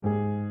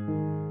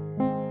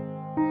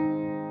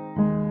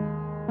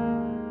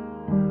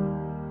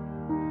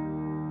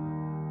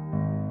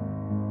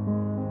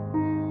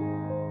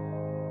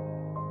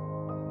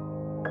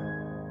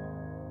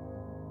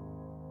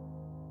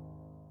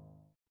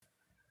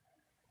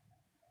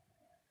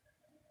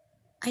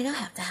I don't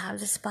have to have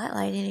the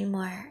spotlight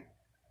anymore.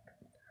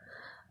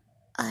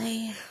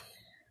 I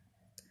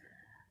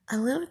I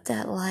lived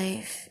that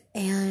life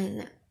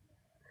and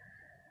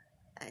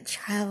I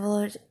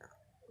traveled.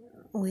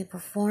 We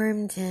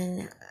performed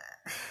in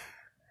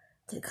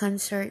the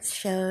concerts,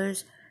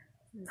 shows,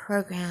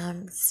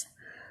 programs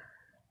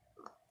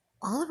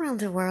all around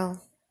the world.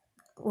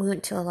 We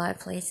went to a lot of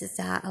places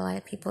that a lot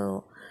of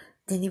people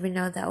didn't even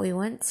know that we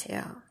went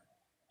to.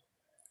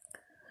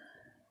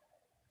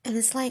 And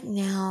it's like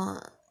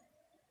now,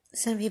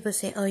 some people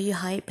say, "Oh, you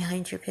hide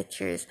behind your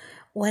pictures.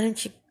 Why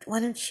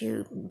don't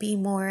you be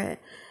more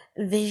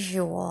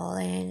visual?"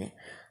 And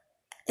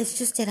it's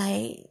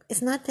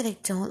not that I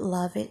don't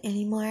love it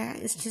anymore.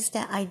 It's just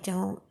that I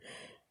don't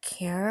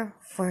care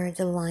for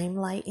the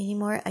limelight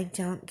anymore. I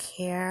don't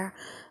care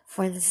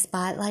for the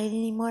spotlight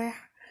anymore.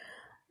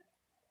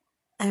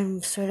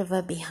 I'm sort of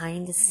a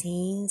behind the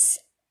scenes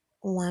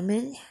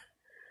woman,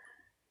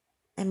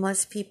 and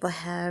most people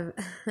have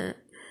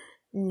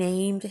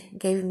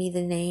gave me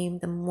the name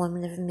the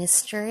woman of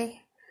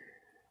mystery.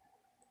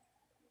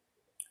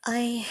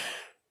 I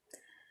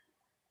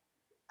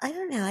I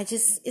don't know.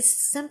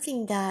 It's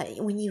something that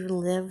when you've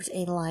lived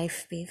a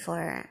life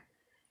before,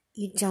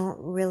 you don't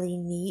really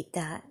need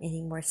that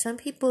anymore. Some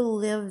people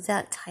live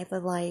that type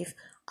of life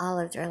all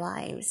of their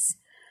lives.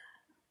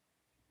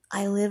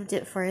 I lived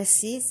it for a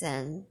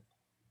season,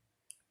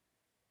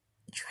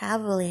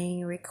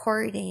 traveling,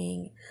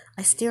 recording.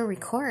 I still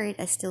record,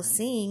 I still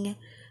sing,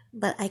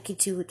 but I could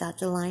do without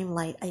the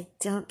limelight. I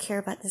don't care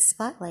about the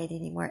spotlight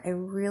anymore. I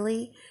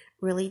really,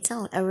 really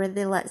don't. I'd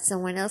rather let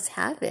someone else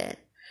have it.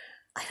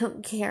 I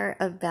don't care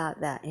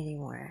about that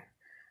anymore.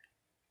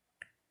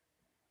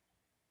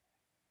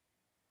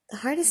 The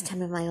hardest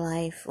time of my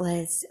life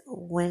was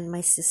when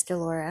my sister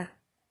Laura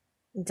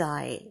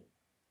died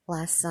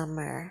last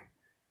summer.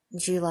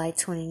 July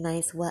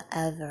 29th,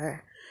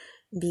 whatever,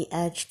 be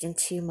etched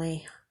into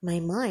my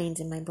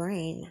mind and my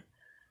brain.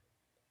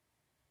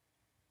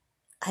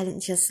 I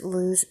didn't just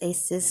lose a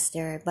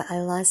sister, but I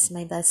lost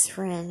my best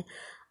friend.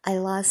 I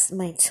lost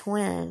my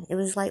twin. It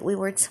was like we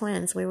were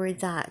twins. We were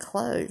that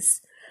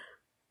close.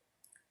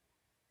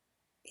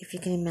 If you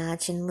can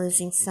imagine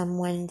losing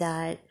someone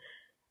that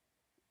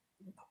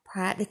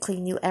practically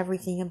knew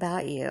everything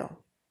about you.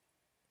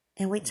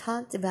 And we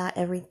talked about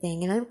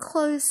everything. And I'm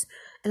close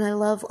and I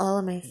love all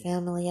of my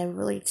family. I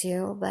really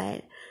do.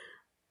 But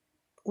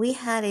we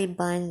had a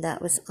bond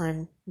that was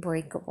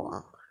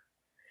unbreakable.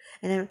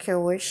 And I don't care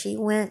where she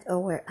went or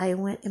where I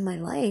went in my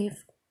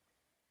life.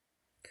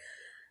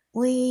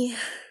 We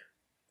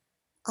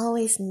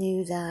always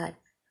knew that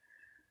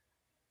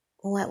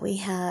what we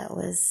had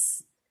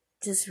was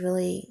just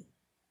really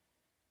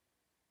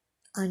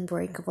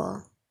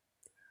unbreakable,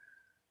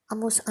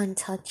 almost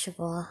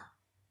untouchable.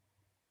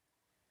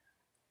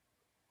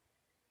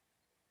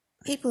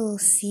 People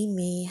see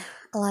me,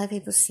 a lot of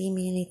people see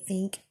me and they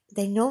think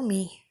they know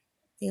me.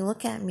 They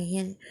look at me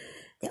and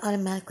they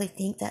automatically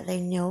think that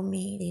they know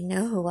me. They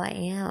know who I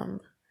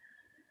am.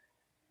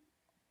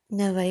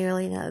 Nobody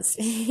really knows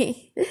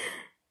me.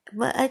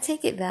 But I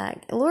take it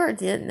back. Laura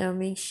did know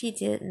me. She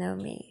did know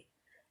me.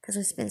 Because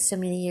we spent so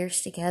many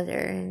years together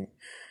and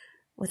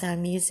with our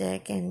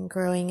music and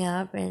growing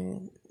up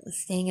and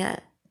staying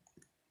at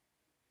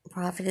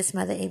Prophetess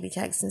Mother A.B.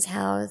 Jackson's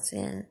house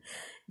and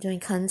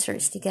doing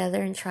concerts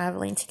together and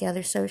traveling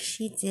together. So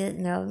she did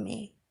know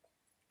me.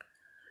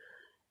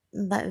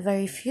 But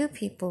very few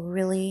people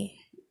really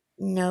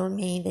know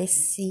me. They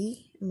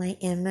see my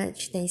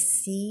image, they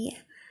see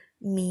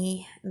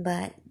me,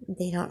 but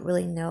they don't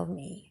really know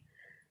me.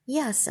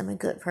 Yes, I'm a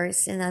good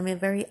person. I'm a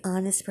very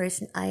honest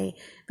person. I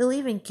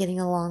believe in getting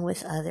along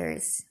with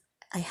others.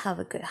 I have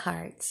a good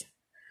heart.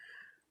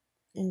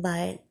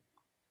 But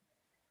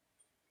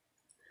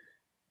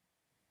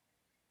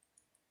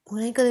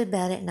when I go to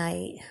bed at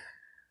night,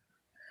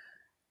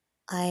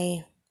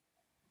 I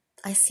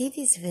see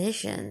these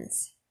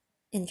visions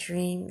and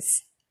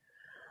dreams.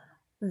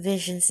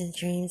 Visions and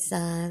dreams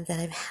that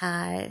I've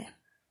had.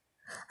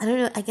 I don't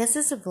know, I guess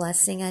it's a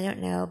blessing, I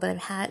don't know, but I've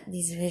had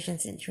these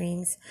visions and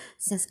dreams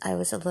since I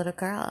was a little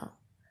girl.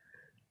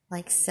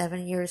 Like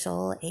 7 years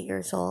old, 8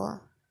 years old.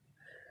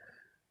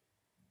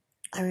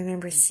 I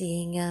remember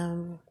seeing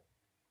a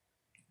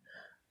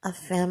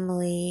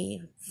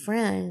family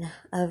friend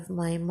of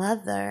my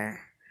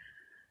mother.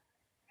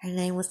 Her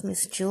name was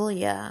Miss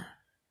Julia.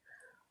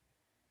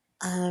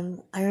 I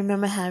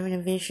remember having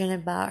a vision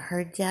about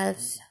her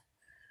death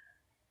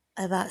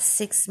about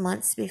 6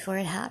 months before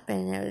it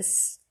happened.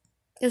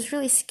 It was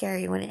really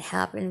scary when it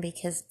happened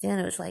because then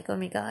it was like, oh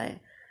my God,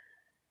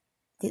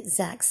 the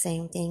exact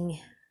same thing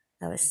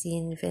I was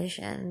seeing in the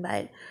vision.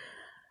 But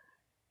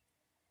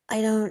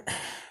I don't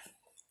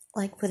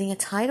like putting a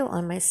title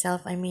on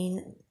myself. I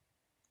mean,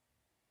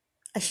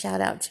 a shout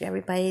out to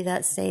everybody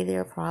that say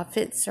they're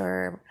prophets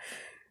or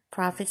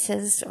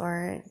prophetess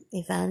or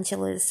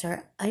evangelists,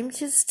 or I'm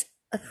just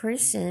a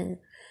person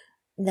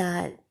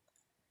that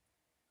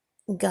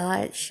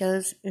God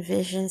shows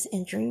visions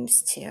and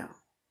dreams to.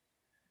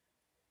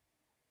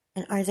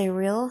 And are they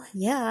real?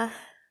 Yeah.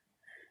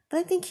 But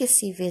I think you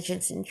see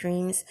visions and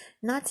dreams,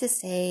 not to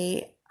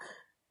say,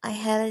 I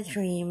had a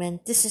dream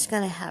and this is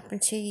going to happen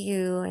to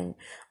you. And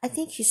I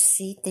think you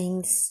see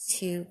things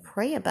to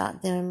pray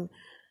about them.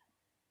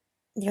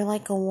 They're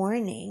like a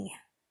warning.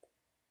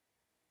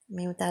 I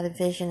mean, without a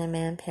vision, a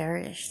man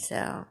perished.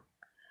 So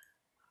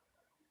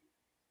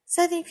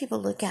I think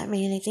people look at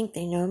me and they think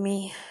they know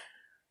me,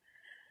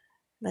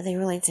 but they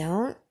really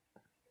don't.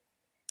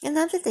 And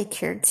not that they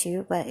care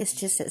to, but it's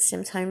just that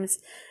sometimes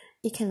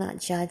you cannot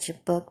judge a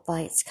book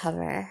by its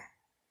cover.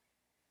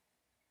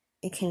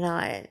 You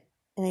cannot.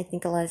 And I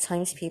think a lot of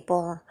times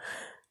people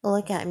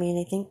look at me and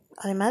they think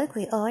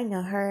automatically, oh, I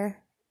know her.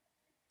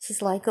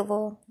 She's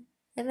likable.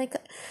 And like,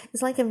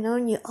 it's like I've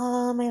known you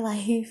all my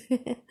life.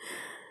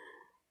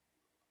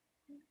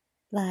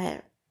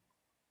 But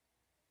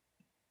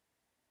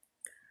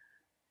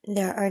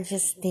there are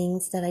just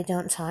things that I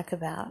don't talk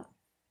about.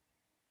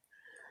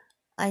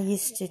 I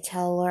used to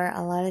tell her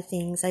a lot of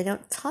things. I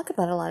don't talk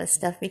about a lot of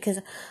stuff because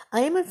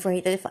I am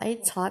afraid that if I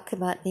talk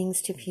about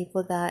things to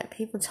people, that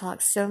people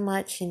talk so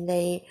much and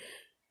they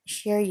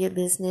share your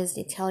business,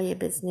 they tell your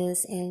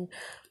business, and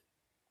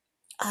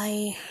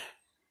I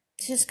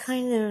just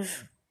kind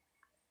of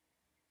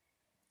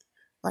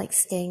like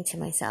staying to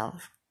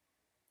myself.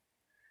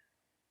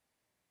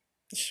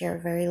 Share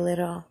very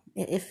little.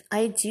 If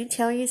I do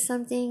tell you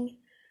something,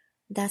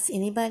 that's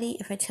anybody.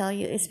 If I tell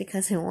you, it's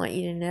because I want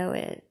you to know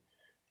it.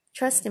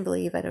 Trust and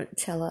believe, I don't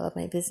tell all of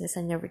my business.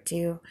 I never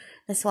do.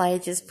 That's why I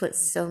just put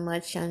so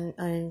much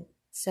on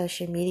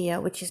social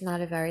media, which is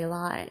not a very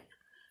lot.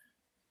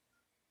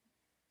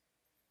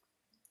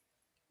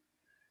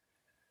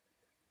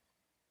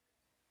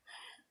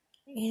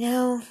 You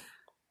know,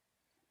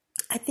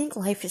 I think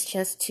life is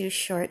just too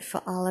short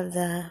for all of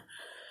the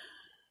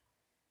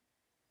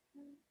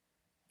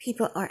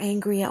people are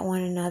angry at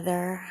one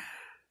another.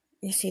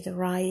 You see the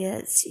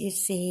riots, you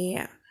see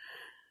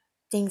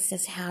things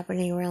that's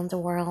happening around the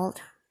world.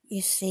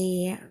 You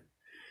see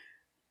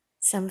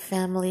some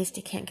families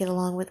that can't get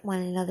along with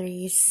one another.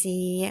 You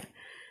see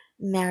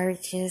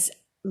marriages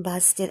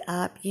busted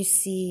up. You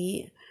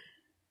see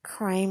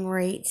crime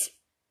rates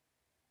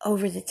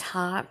over the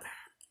top.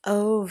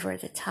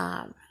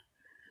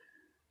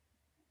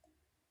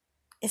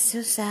 It's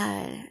so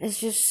sad. It's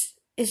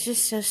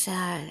just so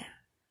sad.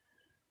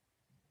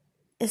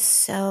 It's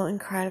so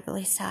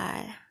incredibly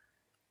sad.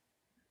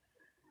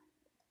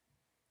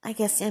 I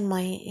guess in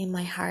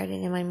my heart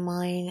and in my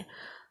mind,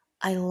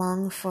 I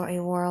long for a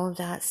world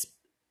that's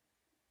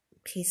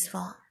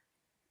peaceful.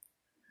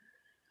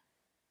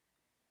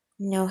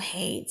 No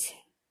hate,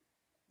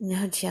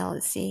 no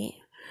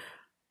jealousy.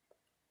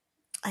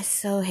 I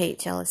so hate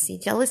jealousy.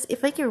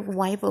 If I could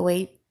wipe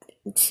away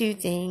two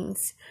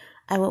things,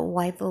 I would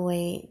wipe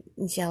away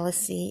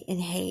jealousy and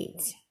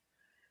hate.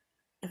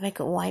 If I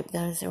could wipe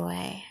those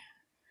away.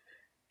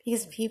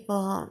 Because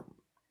people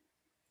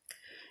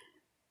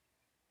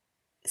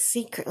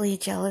secretly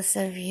jealous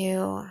of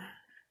you.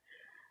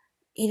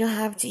 You don't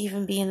have to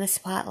even be in the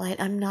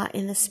spotlight. I'm not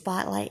in the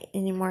spotlight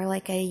anymore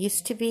like I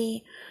used to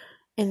be,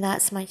 and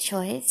that's my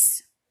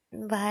choice.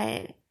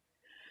 But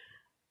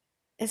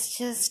it's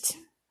just,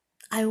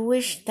 I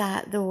wish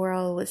that the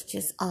world was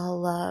just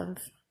all love.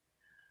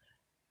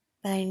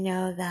 But I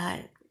know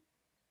that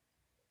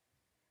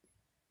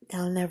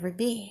they'll never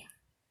be.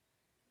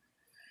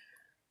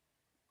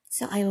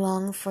 So I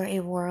long for a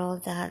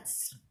world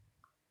that's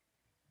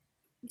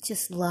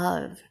just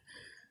love.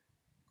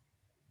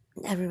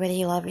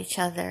 Everybody love each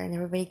other and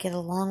everybody get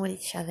along with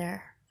each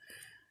other.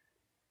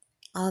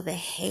 All the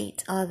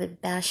hate, all the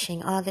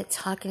bashing, all the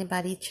talking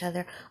about each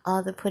other,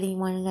 all the putting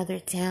one another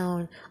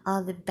down,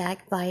 all the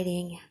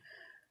backbiting.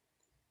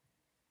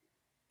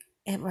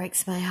 It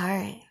breaks my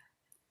heart.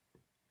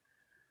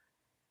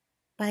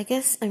 But I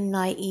guess I'm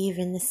naive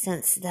in the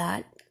sense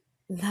that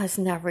that's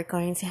never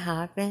going to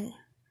happen.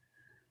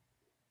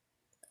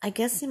 I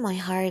guess in my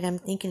heart I'm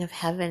thinking of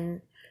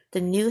heaven,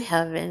 the new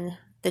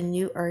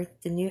earth,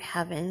 the new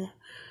heaven.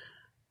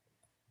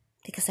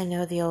 Because I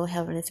know the old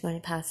heaven is going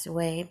to pass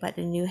away, but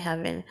the new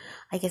heaven,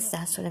 I guess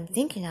that's what I'm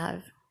thinking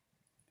of.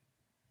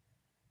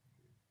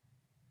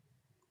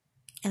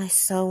 And I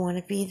so want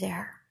to be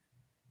there.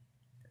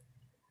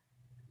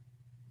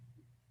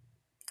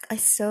 I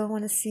so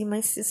want to see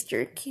my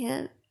sister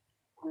again.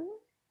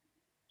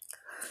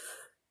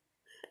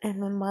 And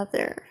my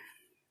mother.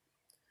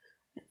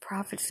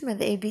 Prophet Smith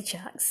A.B.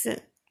 Jackson.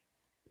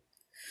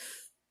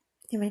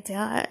 And my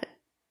dad.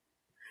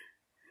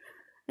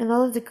 And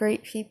all of the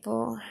great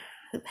people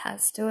who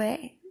passed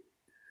away.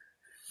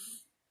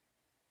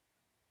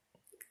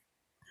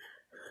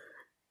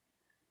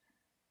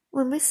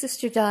 When my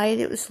sister died,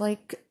 it was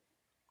like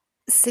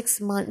 6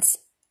 months.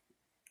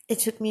 It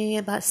took me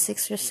about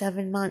 6 or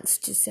 7 months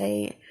to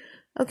say,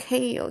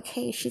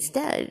 okay, she's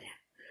dead.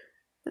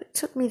 But it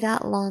took me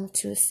that long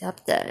to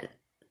accept that.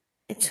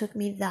 It took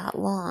me that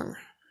long.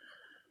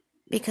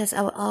 Because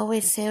I would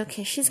always say,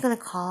 okay, she's going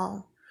to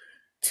call.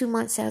 2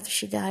 months after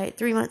she died,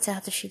 3 months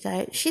after she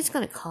died, she's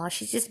going to call.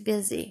 She's just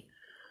busy.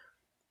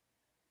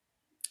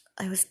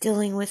 I was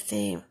dealing with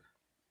a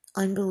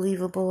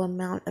unbelievable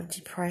amount of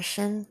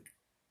depression.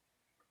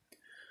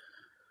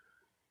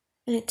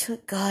 And it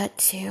took God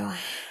to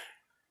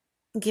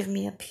give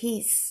me a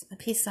peace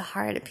of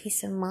heart, a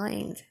peace of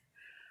mind.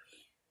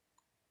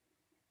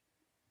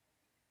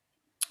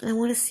 And I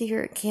want to see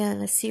her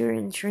again. I see her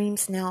in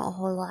dreams now a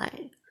whole lot.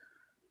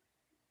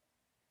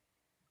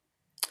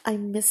 I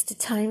miss the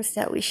times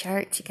that we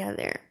shared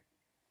together.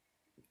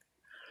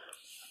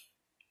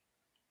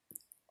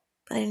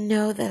 But I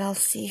know that I'll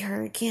see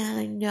her again.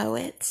 I know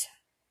it.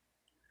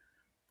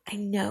 I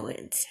know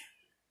it.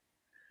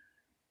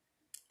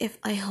 If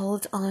I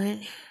hold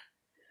on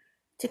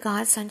to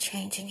God's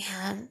unchanging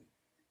hand,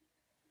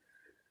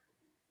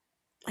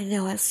 I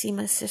know I'll see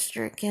my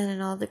sister again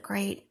and all the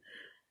great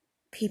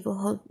people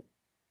who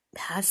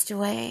passed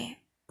away,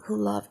 who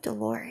loved the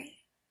Lord.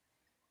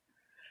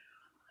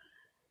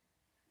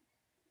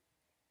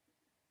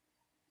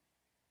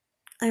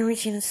 I'm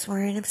Regina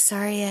Sworn. I'm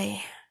sorry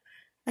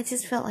I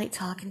just felt like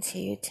talking to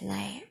you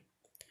tonight.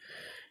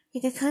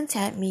 You can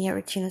contact me at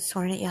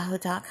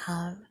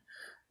reginasworn@yahoo.com.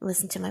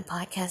 Listen to my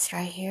podcast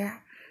right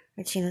here,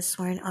 Regina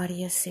Sworn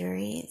Audio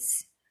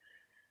Series.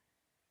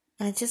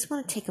 And I just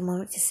want to take a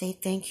moment to say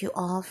thank you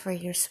all for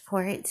your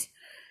support.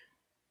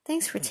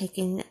 Thanks for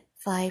taking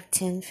 5,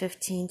 10,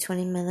 15,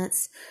 20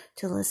 minutes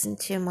to listen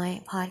to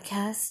my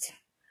podcast.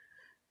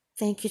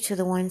 Thank you to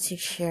the ones who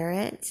share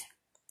it.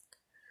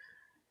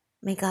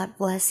 May God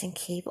bless and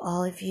keep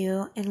all of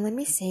you. And let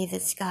me say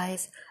this,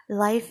 guys.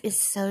 Life is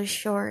so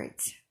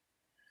short.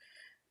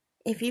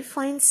 If you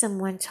find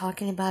someone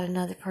talking about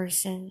another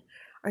person,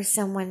 or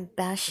someone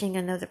bashing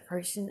another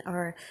person,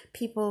 or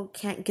people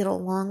can't get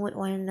along with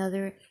one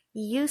another,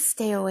 you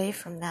stay away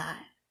from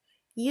that.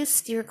 You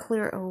steer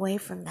clear away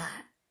from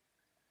that.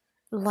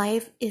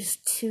 Life is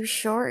too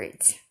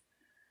short.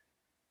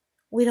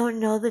 We don't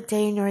know the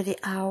day nor the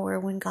hour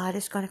when God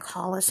is going to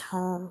call us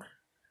home.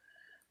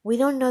 We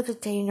don't know the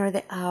day nor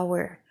the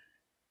hour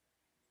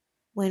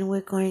when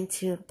we're going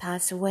to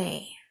pass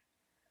away.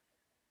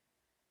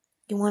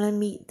 You want to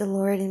meet the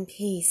Lord in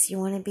peace. You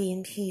want to be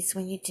in peace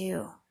when you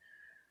do.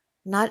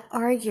 Not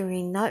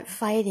arguing, not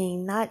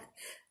fighting, not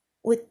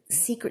with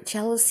secret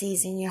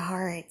jealousies in your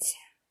heart.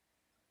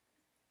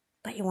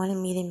 But you want to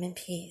meet Him in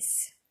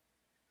peace.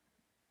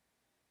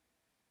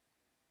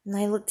 And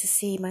I look to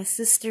see my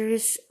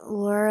sisters,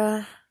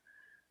 Laura,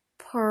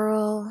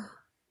 Pearl,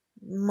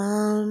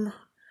 Mom,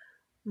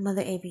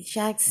 Mother A.B.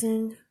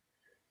 Jackson,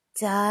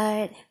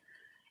 Dad,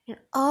 and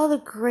all the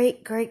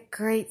great, great,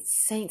 great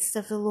saints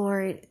of the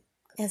Lord,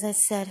 as I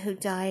said, who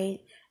died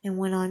and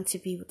went on to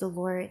be with the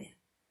Lord.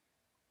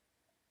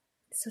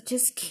 So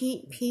just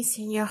keep peace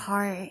in your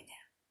heart.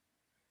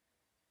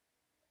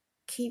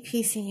 Keep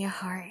peace in your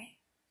heart.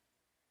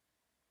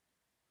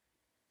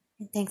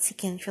 And thanks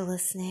again for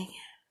listening.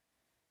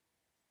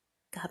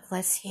 God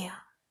bless you.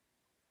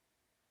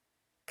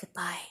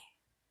 Goodbye.